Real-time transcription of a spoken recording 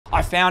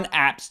I found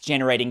apps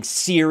generating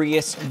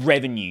serious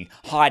revenue,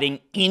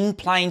 hiding in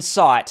plain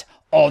sight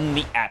on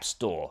the App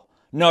Store.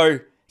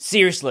 No,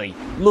 seriously,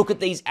 look at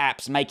these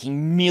apps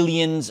making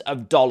millions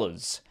of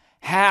dollars.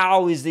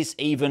 How is this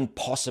even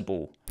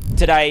possible?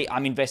 Today,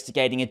 I'm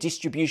investigating a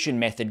distribution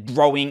method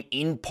growing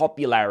in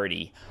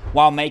popularity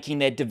while making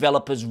their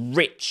developers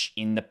rich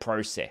in the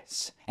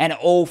process. And it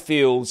all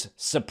feels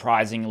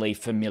surprisingly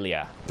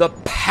familiar. The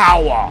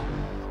power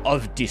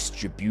of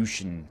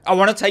distribution. I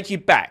want to take you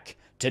back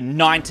to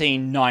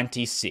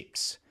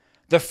 1996.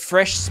 The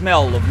fresh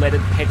smell of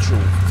leaded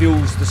petrol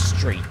fills the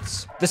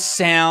streets. The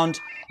sound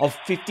of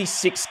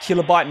 56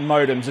 kilobyte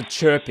modems are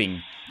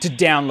chirping to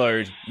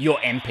download your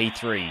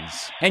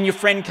MP3s. And your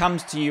friend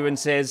comes to you and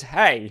says,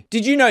 hey,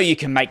 did you know you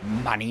can make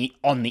money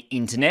on the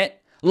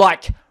internet?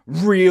 Like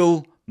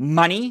real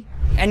money?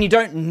 And you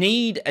don't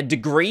need a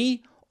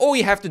degree. All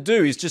you have to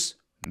do is just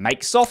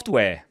make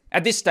software.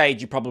 At this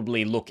stage, you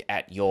probably look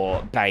at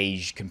your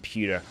beige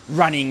computer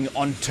running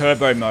on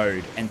turbo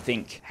mode and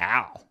think,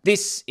 how?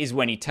 This is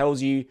when he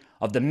tells you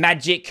of the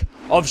magic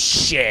of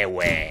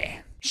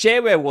shareware.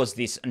 Shareware was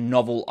this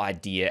novel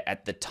idea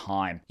at the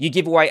time. You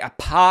give away a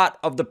part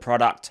of the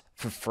product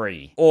for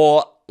free,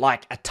 or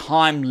like a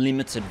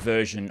time-limited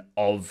version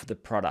of the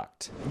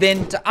product.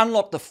 Then to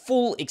unlock the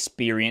full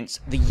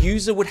experience, the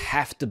user would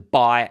have to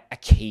buy a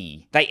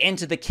key. They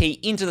enter the key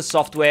into the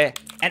software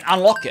and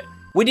unlock it.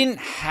 We didn't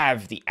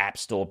have the App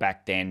Store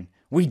back then.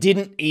 We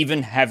didn't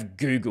even have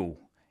Google.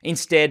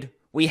 Instead,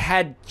 we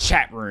had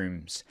chat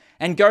rooms.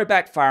 And go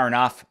back far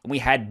enough, we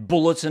had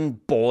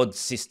bulletin board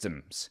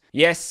systems.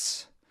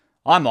 Yes,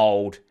 I'm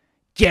old.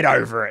 Get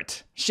over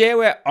it.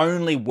 Shareware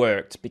only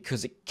worked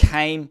because it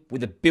came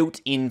with a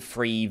built-in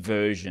free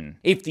version.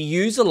 If the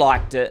user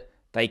liked it,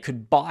 they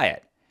could buy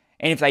it.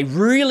 And if they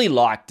really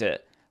liked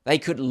it, they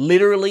could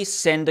literally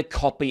send a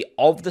copy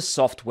of the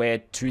software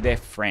to their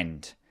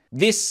friend.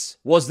 This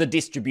was the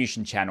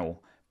distribution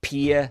channel,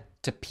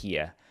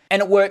 peer-to-peer.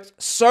 And it worked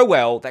so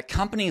well that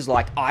companies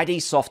like ID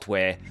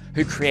Software,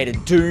 who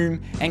created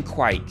Doom and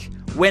Quake,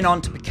 went on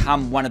to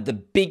become one of the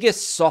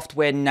biggest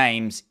software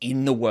names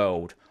in the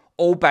world,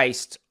 all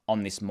based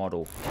on this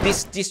model.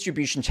 This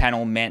distribution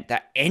channel meant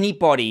that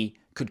anybody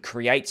could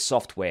create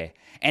software,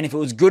 and if it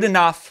was good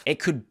enough, it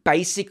could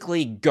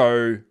basically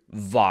go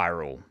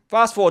viral.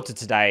 Fast forward to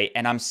today,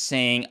 and I'm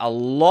seeing a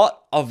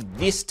lot of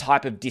this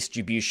type of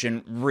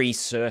distribution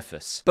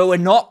resurface. But we're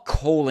not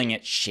calling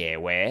it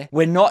shareware.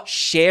 We're not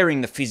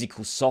sharing the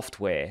physical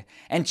software,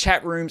 and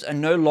chat rooms are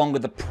no longer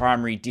the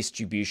primary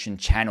distribution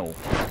channel.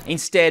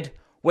 Instead,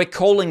 we're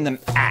calling them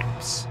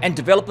apps, and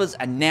developers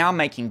are now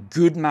making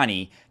good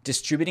money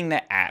distributing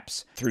their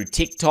apps through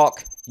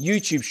TikTok,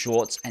 YouTube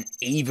Shorts, and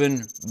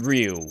even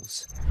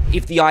Reels.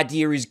 If the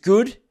idea is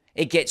good,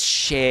 it gets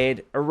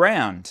shared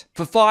around.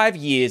 For 5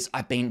 years,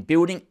 I've been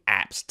building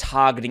apps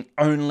targeting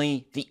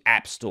only the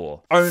App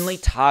Store, only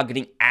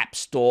targeting App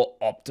Store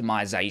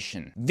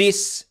optimization.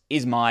 This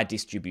is my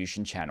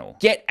distribution channel.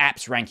 Get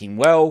apps ranking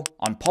well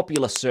on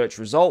popular search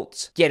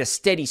results, get a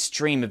steady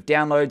stream of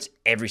downloads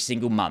every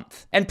single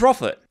month, and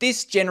profit.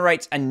 This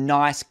generates a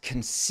nice,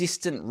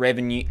 consistent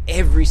revenue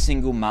every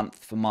single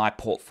month for my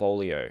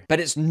portfolio. But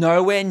it's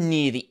nowhere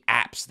near the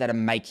apps that are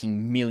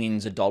making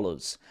millions of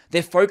dollars.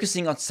 They're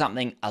focusing on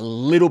something a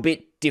little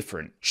bit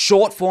different: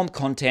 short form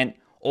content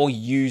or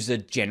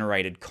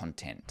user-generated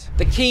content.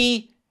 The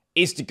key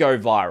is to go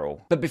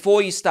viral. But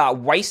before you start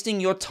wasting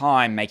your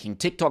time making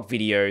TikTok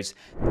videos,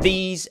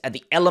 these are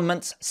the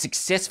elements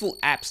successful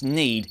apps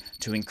need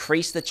to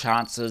increase the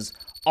chances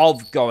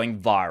of going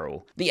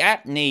viral. The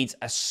app needs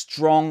a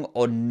strong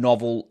or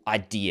novel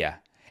idea.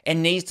 It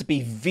needs to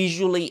be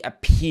visually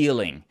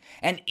appealing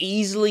and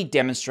easily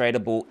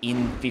demonstratable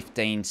in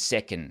 15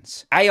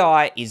 seconds.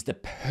 AI is the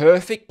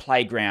perfect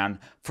playground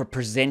for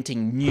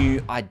presenting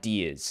new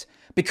ideas,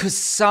 because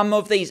some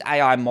of these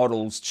AI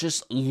models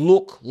just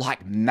look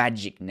like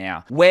magic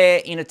now. We're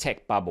in a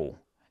tech bubble,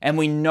 and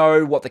we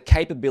know what the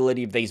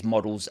capability of these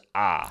models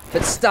are.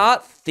 But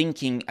start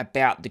thinking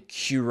about the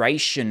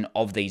curation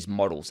of these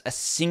models, a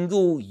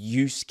single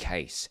use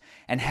case,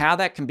 and how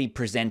that can be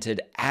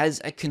presented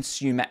as a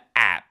consumer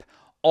app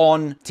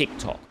on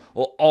TikTok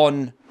or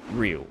on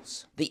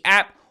Reels. The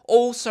app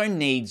also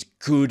needs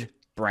good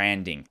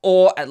branding,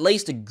 or at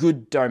least a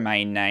good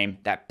domain name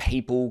that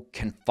people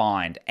can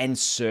find and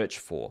search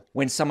for.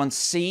 When someone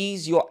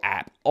sees your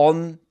app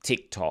on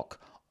TikTok,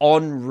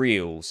 on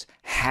Reels,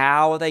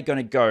 how are they going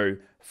to go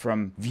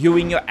from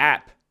viewing your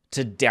app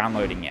to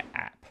downloading your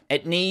app?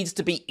 It needs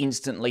to be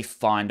instantly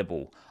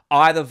findable,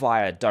 either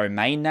via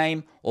domain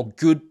name or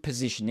good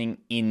positioning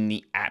in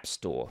the App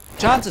Store.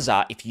 Chances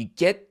are, if you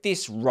get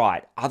this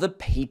right, other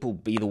people will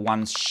be the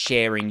ones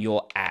sharing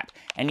your app,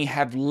 and you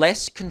have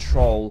less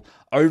control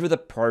over the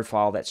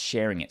profile that's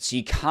sharing it. So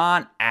you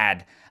can't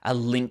add a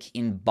link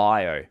in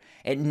bio.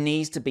 It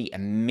needs to be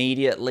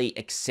immediately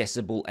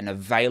accessible and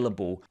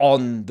available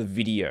on the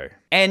video.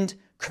 And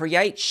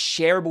create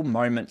shareable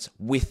moments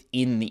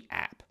within the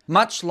app.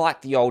 Much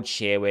like the old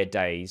shareware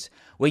days,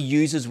 where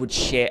users would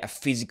share a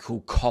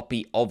physical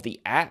copy of the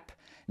app,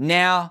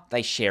 Now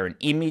they share an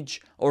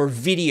image or a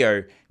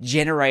video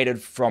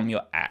generated from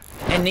your app.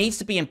 It needs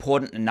to be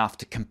important enough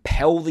to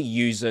compel the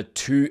user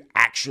to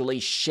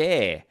actually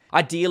share,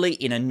 ideally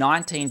in a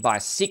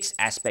 19:6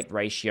 aspect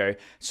ratio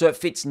so it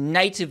fits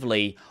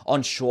natively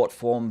on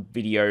short-form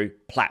video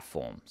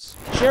platforms.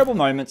 Shareable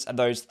moments are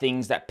those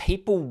things that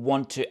people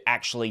want to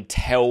actually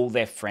tell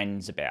their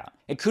friends about.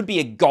 It could be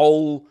a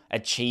goal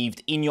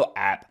achieved in your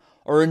app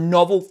or a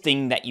novel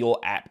thing that your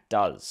app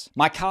does.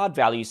 My card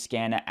value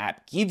scanner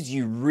app gives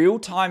you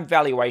real-time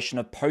valuation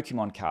of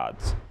Pokemon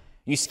cards.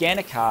 You scan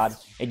a card,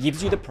 it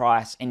gives you the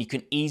price, and you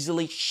can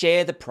easily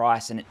share the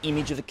price and an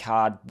image of the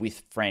card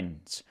with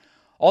friends.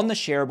 On the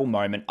shareable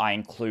moment, I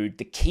include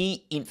the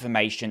key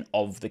information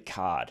of the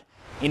card.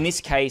 In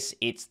this case,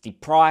 it's the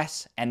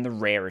price and the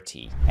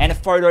rarity, and a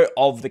photo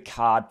of the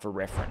card for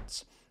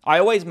reference. I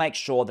always make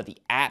sure that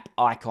the app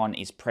icon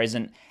is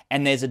present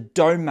and there's a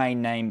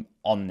domain name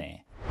on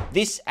there.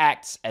 This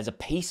acts as a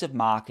piece of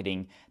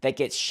marketing that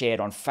gets shared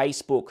on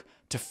Facebook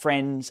to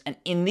friends, and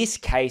in this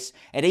case,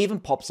 it even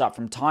pops up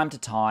from time to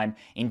time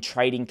in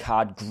trading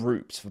card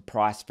groups for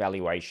price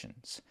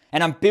valuations.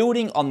 And I'm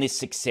building on this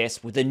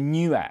success with a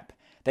new app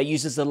that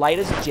uses the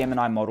latest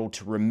Gemini model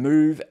to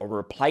remove or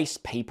replace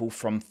people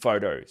from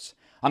photos.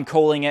 I'm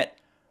calling it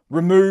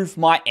Remove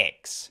My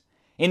Ex.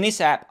 In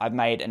this app, I've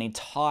made an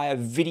entire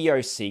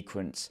video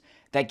sequence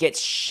that gets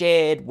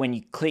shared when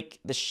you click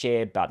the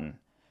share button.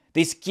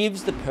 This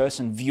gives the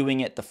person viewing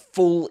it the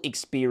full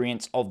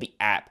experience of the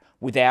app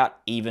without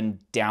even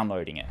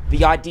downloading it.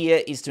 The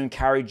idea is to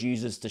encourage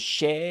users to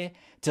share,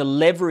 to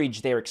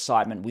leverage their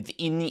excitement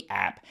within the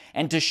app,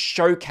 and to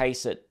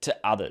showcase it to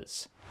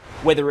others.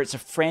 Whether it's a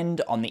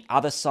friend on the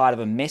other side of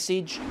a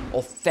message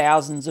or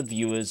thousands of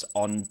viewers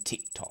on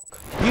TikTok.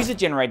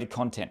 User-generated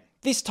content.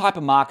 This type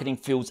of marketing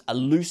feels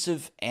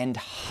elusive and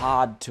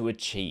hard to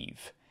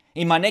achieve.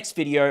 In my next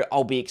video,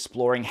 I'll be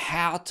exploring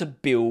how to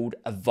build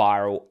a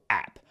viral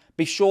app.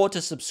 Be sure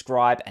to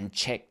subscribe and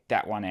check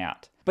that one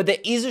out. But there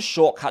is a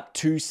shortcut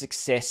to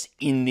success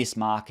in this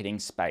marketing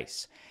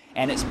space,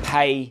 and it's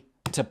pay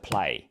to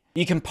play.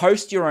 You can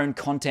post your own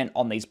content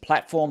on these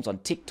platforms, on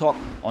TikTok,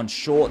 on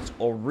Shorts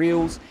or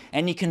Reels,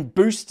 and you can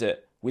boost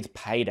it with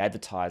paid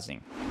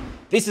advertising.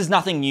 This is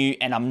nothing new,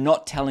 and I'm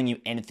not telling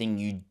you anything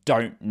you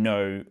don't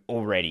know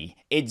already.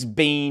 It's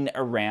been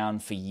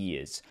around for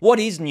years. What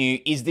is new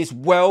is this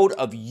world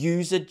of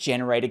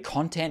user-generated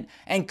content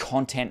and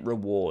content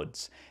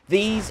rewards.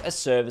 These are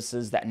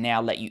services that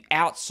now let you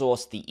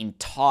outsource the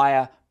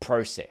entire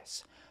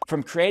process.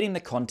 From creating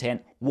the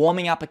content,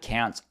 warming up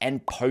accounts,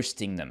 and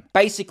posting them.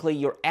 Basically,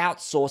 you're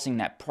outsourcing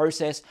that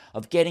process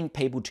of getting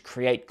people to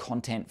create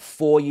content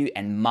for you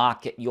and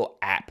market your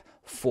app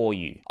for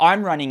you.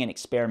 I'm running an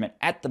experiment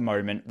at the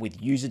moment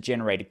with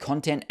user-generated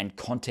content and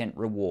content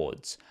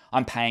rewards.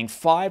 I'm paying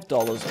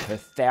 $5 per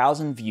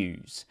 1,000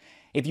 views.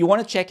 If you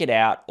want to check it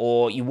out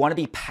or you want to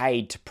be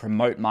paid to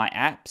promote my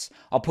apps,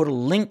 I'll put a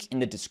link in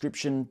the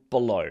description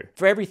below.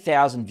 For every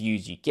 1,000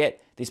 views you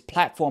get, this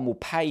platform will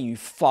pay you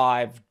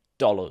 $5.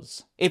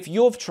 If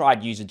you've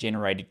tried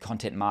user-generated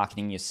content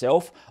marketing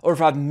yourself, or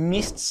if I've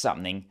missed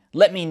something,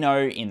 let me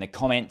know in the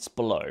comments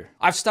below.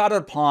 I've started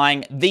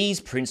applying these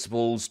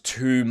principles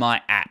to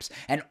my apps,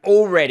 and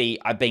already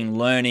I've been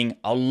learning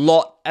a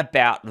lot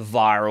about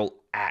viral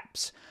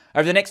apps.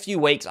 Over the next few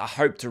weeks, I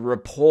hope to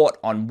report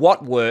on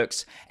what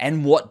works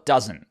and what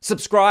doesn't.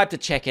 Subscribe to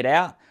check it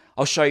out.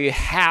 I'll show you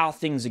how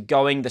things are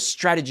going, the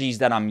strategies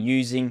that I'm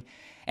using.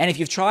 And if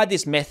you've tried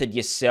this method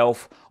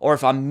yourself, or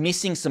if I'm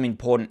missing some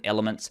important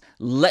elements,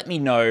 let me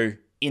know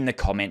in the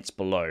comments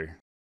below.